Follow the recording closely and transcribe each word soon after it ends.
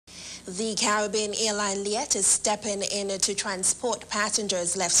The Caribbean airline Liat is stepping in to transport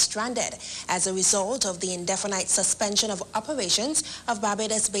passengers left stranded as a result of the indefinite suspension of operations of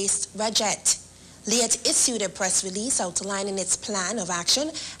Barbados-based REDJETS. Liat issued a press release outlining its plan of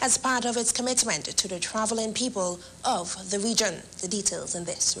action as part of its commitment to the traveling people of the region. The details in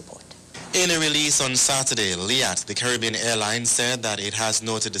this report. In a release on Saturday, Liat, the Caribbean airline, said that it has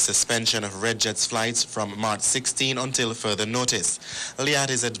noted the suspension of REDJETS flights from March 16 until further notice. Liat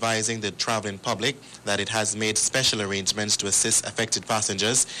is advising the traveling public that it has made special arrangements to assist affected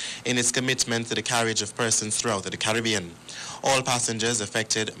passengers in its commitment to the carriage of persons throughout the Caribbean. All passengers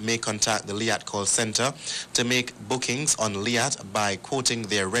affected may contact the Liat call center to make bookings on Liat by quoting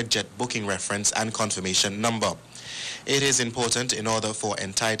their REDJET booking reference and confirmation number. It is important in order for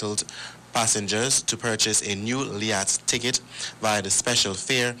entitled passengers to purchase a new Liat ticket via the special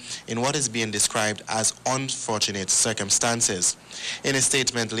fare in what is being described as unfortunate circumstances. In a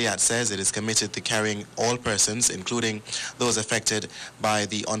statement, Liat says it is committed to carrying all persons, including those affected by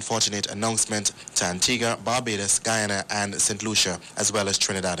the unfortunate announcement, to Antigua, Barbados, Guyana, and St. Lucia, as well as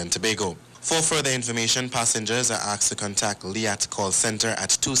Trinidad and Tobago. For further information, passengers are asked to contact Liat call center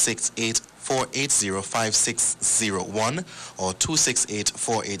at 268-480-5601 or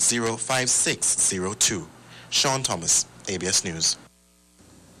 268-480-5602. Sean Thomas, ABS News.